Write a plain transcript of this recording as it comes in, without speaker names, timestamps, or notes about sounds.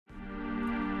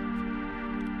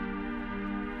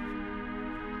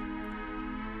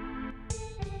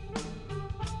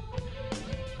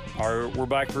We're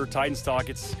back for Titans Talk.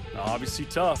 It's obviously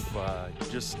tough.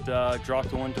 Just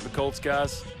dropped one to the Colts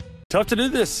guys. Tough to do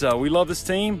this. We love this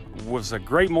team. It was a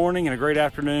great morning and a great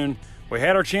afternoon. We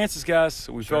had our chances, guys.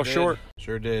 We fell short.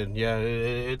 Sure did. Yeah,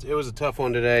 it was a tough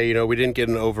one today. You know, we didn't get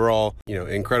an overall,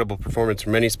 incredible performance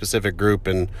from any specific group,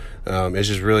 and it's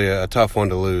just really a tough one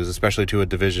to lose, especially to a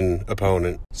division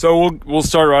opponent. So we'll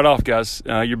start right off, guys.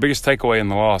 Your biggest takeaway in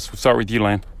the loss. We'll start with you,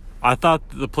 Lan. I thought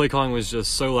the play calling was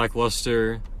just so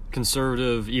lackluster,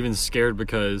 conservative, even scared,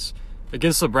 because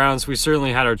against the Browns, we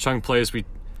certainly had our chunk plays.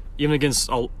 Even against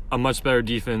a much better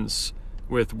defense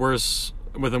with a worse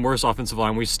offensive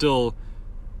line, we still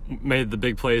made the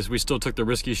big plays. We still took the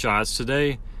risky shots.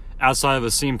 Today, outside of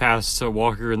a seam pass to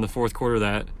Walker in the fourth quarter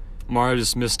that Mario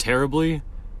just missed terribly,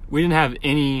 we didn't have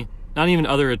any, not even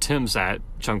other attempts at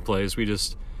chunk plays. We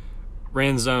just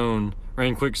ran zone,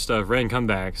 ran quick stuff, ran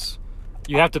comebacks.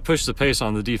 You have to push the pace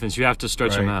on the defense. You have to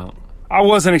stretch them out. I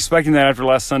wasn't expecting that after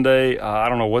last Sunday. I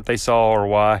don't know what they saw or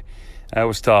why. That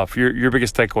was tough. Your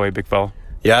biggest takeaway, big fella?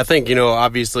 Yeah, I think,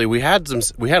 obviously we had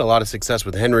a lot of success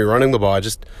with Henry running the ball.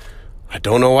 I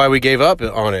don't know why we gave up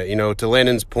on it. To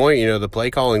Landon's point, the play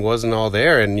calling wasn't all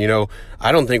there. And,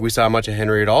 I don't think we saw much of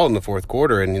Henry at all in the fourth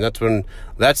quarter. And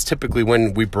that's typically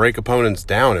when we break opponents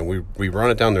down and we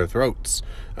run it down their throats.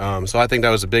 So I think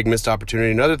that was a big missed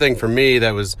opportunity. Another thing for me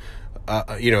that was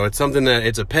it's something that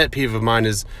it's a pet peeve of mine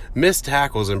is missed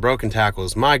tackles and broken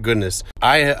tackles. My goodness.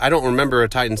 I don't remember a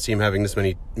Titans team having this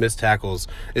many missed tackles.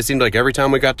 It seemed like every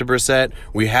time we got to Brissett,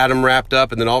 we had him wrapped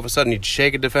up, and then all of a sudden he'd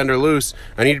shake a defender loose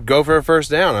and he'd go for a first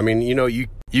down. I mean,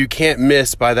 you can't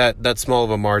miss by that small of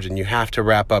a margin. You have to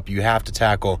wrap up. You have to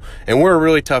tackle. And we're a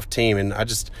really tough team. And I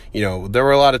just, there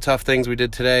were a lot of tough things we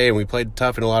did today, and we played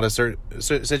tough in a lot of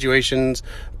situations,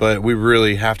 but we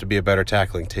really have to be a better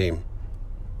tackling team.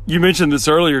 You mentioned this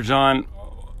earlier, John.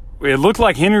 It looked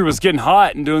like Henry was getting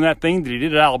hot and doing that thing that he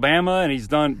did at Alabama, and he's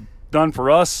done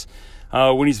for us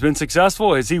when he's been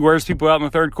successful as he wears people out in the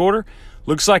third quarter.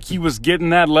 Looks like he was getting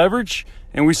that leverage,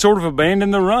 and we sort of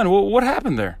abandoned the run. What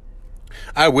happened there?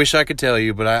 I wish I could tell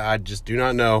you, but I just do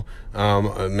not know.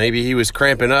 Maybe he was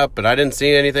cramping up, but I didn't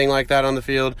see anything like that on the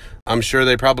field. I'm sure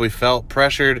they probably felt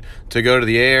pressured to go to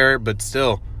the air, but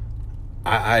still,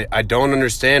 I don't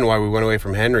understand why we went away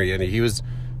from Henry. And he was...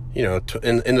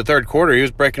 in the third quarter, he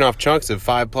was breaking off chunks of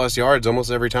 5+ yards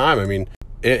almost every time. I mean,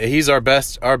 he's our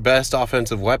best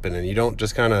offensive weapon, and you don't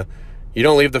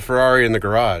leave the Ferrari in the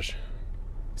garage.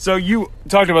 So you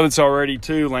talked about this already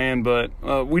too, Land,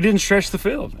 but we didn't stretch the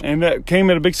field, and that came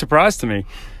at a big surprise to me.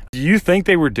 Do you think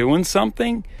they were doing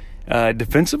something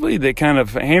defensively that kind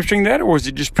of hamstringed that, or was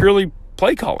it just purely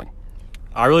play calling?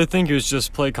 I really think it was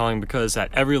just play calling, because at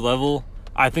every level,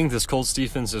 I think this Colts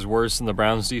defense is worse than the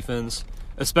Browns defense,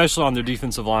 especially on their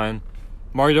defensive line.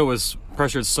 Mario was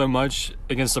pressured so much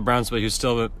against the Browns, but he was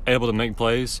still able to make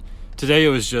plays. Today it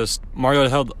was just Mario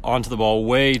held onto the ball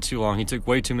way too long. He took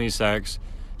way too many sacks.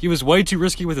 He was way too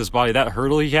risky with his body. That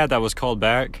hurdle he had that was called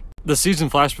back. The season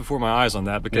flashed before my eyes on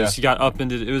that, because he got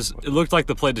upended. It looked like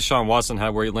the play Deshaun Watson had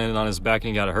where he landed on his back and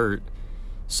he got hurt.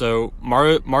 So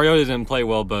Mario didn't play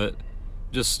well, but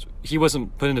just he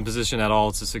wasn't put in a position at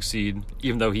all to succeed,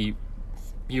 even though he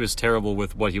was terrible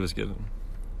with what he was given.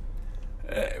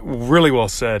 Really well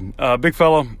said. Big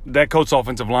fella, that Colts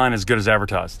offensive line is good as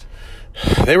advertised.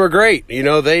 They were great.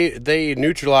 They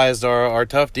neutralized our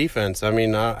tough defense. I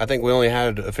mean, I think we only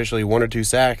had officially 1 or 2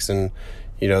 sacks, and,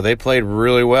 they played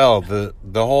really well. The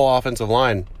whole offensive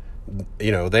line,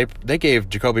 they gave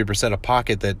Jacoby Brissett a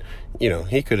pocket that,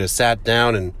 he could have sat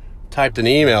down and typed an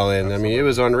email in. Absolutely. I mean, it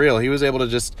was unreal. He was able to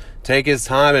just take his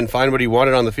time and find what he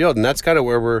wanted on the field, and that's kind of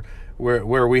where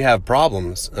we have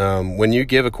problems. When you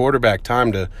give a quarterback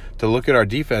time to look at our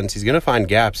defense, he's going to find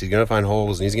gaps, he's going to find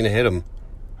holes, and he's going to hit them.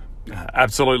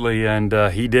 Absolutely, and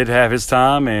he did have his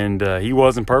time, and he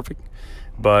wasn't perfect.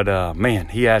 But, man,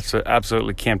 he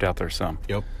absolutely camped out there some.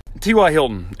 Yep. T.Y.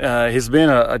 Hilton has been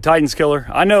a Titans killer.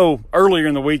 I know earlier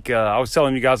in the week I was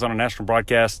telling you guys on a national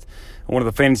broadcast, one of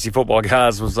the fantasy football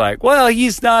guys was like, well,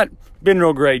 he's not been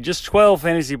real great, just 12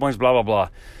 fantasy points, blah, blah, blah.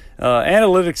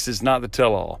 Analytics is not the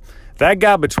tell-all. That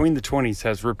guy between the 20s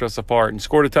has ripped us apart and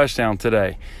scored a touchdown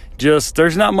today.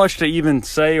 There's not much to even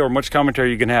say or much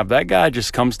commentary you can have. That guy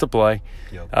just comes to play.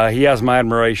 Yep. He has my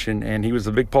admiration, and he was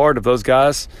a big part of those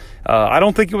guys. I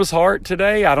don't think it was hard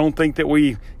today. I don't think that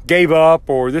we gave up,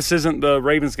 or this isn't the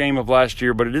Ravens game of last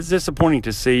year, but it is disappointing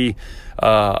to see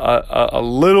a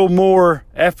little more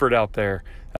effort out there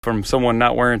from someone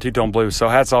not wearing two-tone blue. So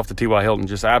hats off to T.Y. Hilton.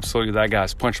 Just absolutely, that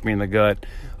guy's punched me in the gut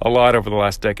a lot over the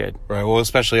last decade. Right. Well,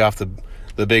 especially off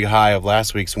the big high of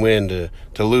last week's win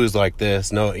to lose like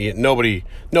this. No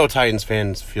Titans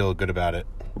fans feel good about it.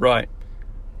 Right.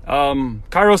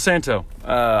 Cairo Santo.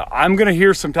 I'm going to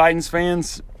hear some Titans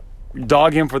fans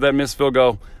dog him for that missed field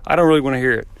goal. I don't really want to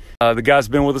hear it. The guy's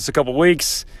been with us a couple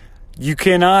weeks. You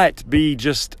cannot be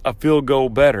just a field goal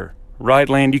better, right,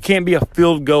 Land? You can't be a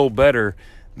field goal better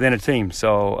than a team.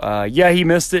 So, yeah, he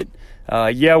missed it.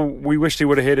 Yeah, we wished he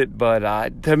would have hit it,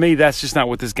 but to me, that's just not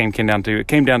what this game came down to. It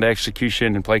came down to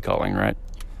execution and play calling, right?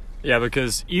 Yeah,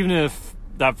 because even if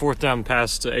that fourth down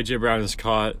pass to A.J. Brown is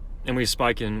caught and we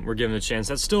spike and we're given a chance,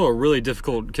 that's still a really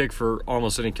difficult kick for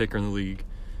almost any kicker in the league.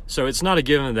 So it's not a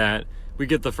given that we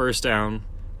get the first down,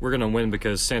 we're going to win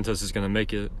because Santos is going to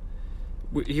make it.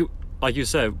 Like you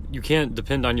said, you can't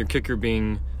depend on your kicker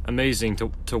being amazing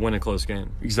to win a close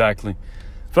game. Exactly.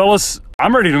 Fellas,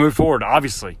 I'm ready to move forward,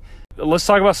 obviously. Let's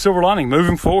talk about silver lining,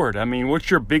 moving forward. I mean,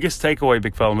 what's your biggest takeaway,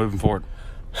 big fella, moving forward?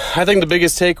 I think the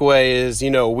biggest takeaway is,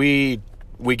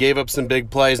 we gave up some big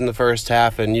plays in the first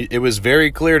half, and it was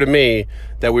very clear to me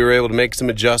that we were able to make some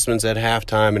adjustments at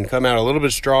halftime and come out a little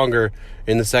bit stronger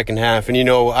in the second half. And,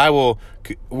 all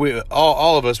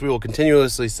of us, we will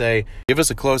continuously say, give us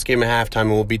a close game at halftime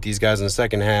and we'll beat these guys in the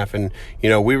second half. And,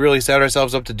 we really set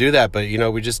ourselves up to do that, but,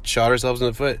 we just shot ourselves in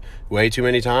the foot way too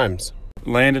many times.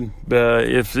 Landon,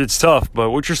 if it's tough, but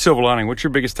what's your silver lining? What's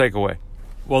your biggest takeaway?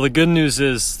 Well, the good news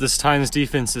is this Titans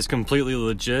defense is completely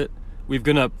legit. We've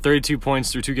given up 32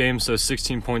 points through 2 games, so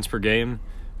 16 points per game.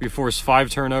 We forced 5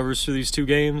 turnovers through these 2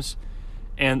 games,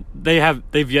 and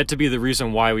they've yet to be the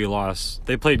reason why we lost.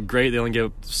 They played great. They only gave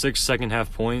up 6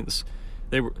 second-half points.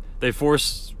 They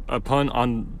forced a punt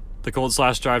on the Colts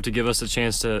last drive to give us a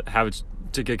chance to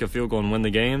kick a field goal and win the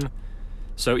game.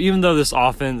 So even though this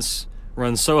offense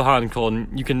runs so hot and cold,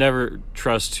 and you can never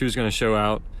trust who's going to show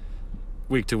out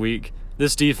week to week,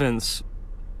 this defense,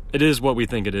 it is what we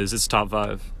think it is. It's top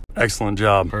 5. Excellent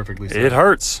job. Perfectly said. It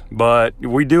hurts, but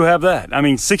we do have that. I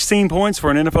mean, 16 points for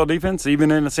an NFL defense,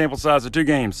 even in a sample size of 2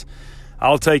 games.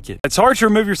 I'll take it. It's hard to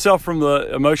remove yourself from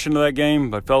the emotion of that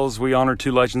game, but fellas, we honored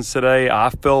 2 legends today.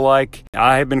 I feel like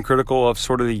I have been critical of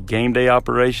sort of the game day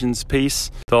operations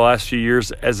piece the last few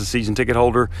years as a season ticket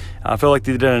holder. I feel like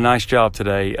they did a nice job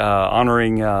today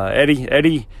honoring Eddie.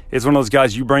 Eddie is one of those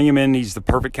guys, you bring him in, he's the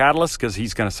perfect catalyst because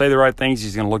he's going to say the right things,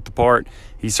 he's going to look the part.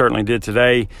 He certainly did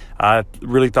today. I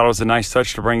really thought it was a nice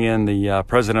touch to bring in the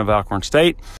president of Alcorn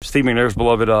State, Steve McNair's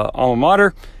beloved alma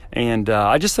mater. And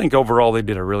I just think overall they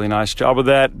did a really nice job of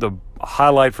that. The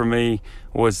highlight for me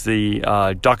was the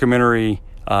documentary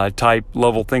type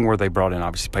level thing where they brought in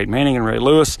obviously Peyton Manning and Ray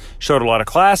Lewis. Showed a lot of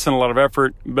class and a lot of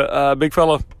effort. But big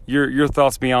fella, your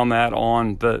thoughts beyond that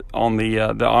on the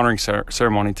honoring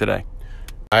ceremony today?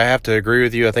 I have to agree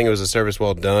with you. I think it was a service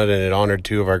well done, and it honored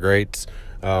 2 of our greats.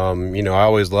 I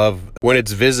always love when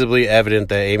it's visibly evident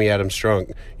that Amy Adams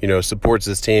Strunk, supports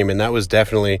this team, and that was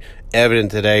definitely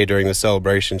evident today during the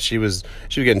celebration. She was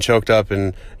getting choked up,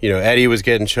 and Eddie was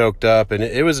getting choked up, and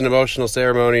it was an emotional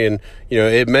ceremony, and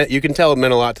you can tell it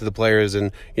meant a lot to the players,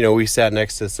 and we sat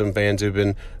next to some fans who've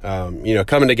been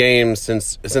coming to games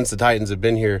since the Titans have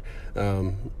been here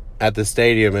at the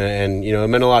stadium, and it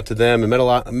meant a lot to them. It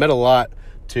meant a lot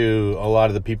to a lot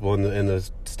of the people in the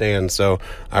stands. So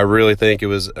I really think it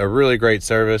was a really great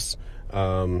service.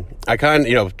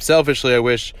 Selfishly, I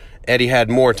wish Eddie had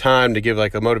more time to give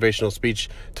like a motivational speech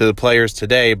to the players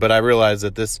today, but I realized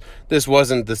that this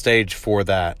wasn't the stage for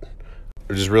that.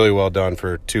 It was really well done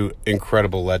for 2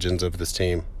 incredible legends of this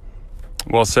team.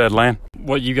 Well said, Lan.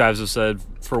 What you guys have said,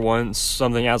 for once,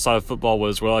 something outside of football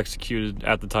was well executed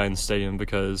at the Titans Stadium,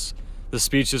 because the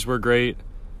speeches were great.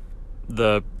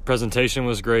 The presentation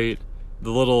was great.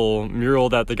 The little mural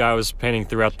that the guy was painting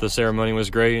throughout the ceremony was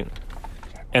great.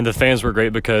 And the fans were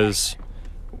great because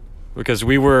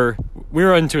we were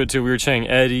into it too. We were chanting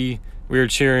Eddie. We were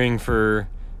cheering for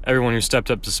everyone who stepped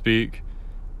up to speak.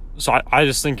 So I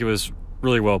just think it was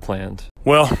really well planned.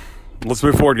 Well, let's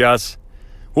move forward, guys.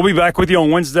 We'll be back with you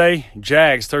on Wednesday.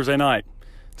 Jags, Thursday night.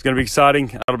 It's going to be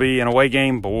exciting. It'll be an away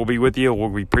game, but we'll be with you. We'll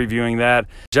be previewing that.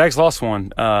 Jags lost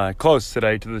one close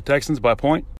today to the Texans by a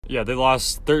point. Yeah, they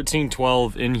lost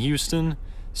 13-12 in Houston.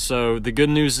 So the good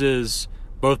news is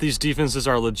both these defenses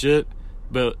are legit,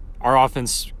 but our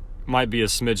offense might be a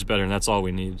smidge better, and that's all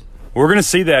we need. We're going to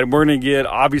see that. We're going to get,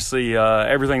 obviously,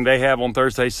 everything they have on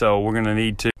Thursday, so we're going to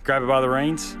need to grab it by the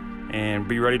reins and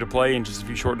be ready to play in just a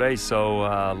few short days.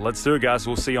 So let's do it, guys.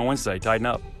 We'll see you on Wednesday. Tighten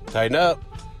up. Tighten up.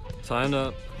 Tighten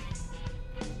up.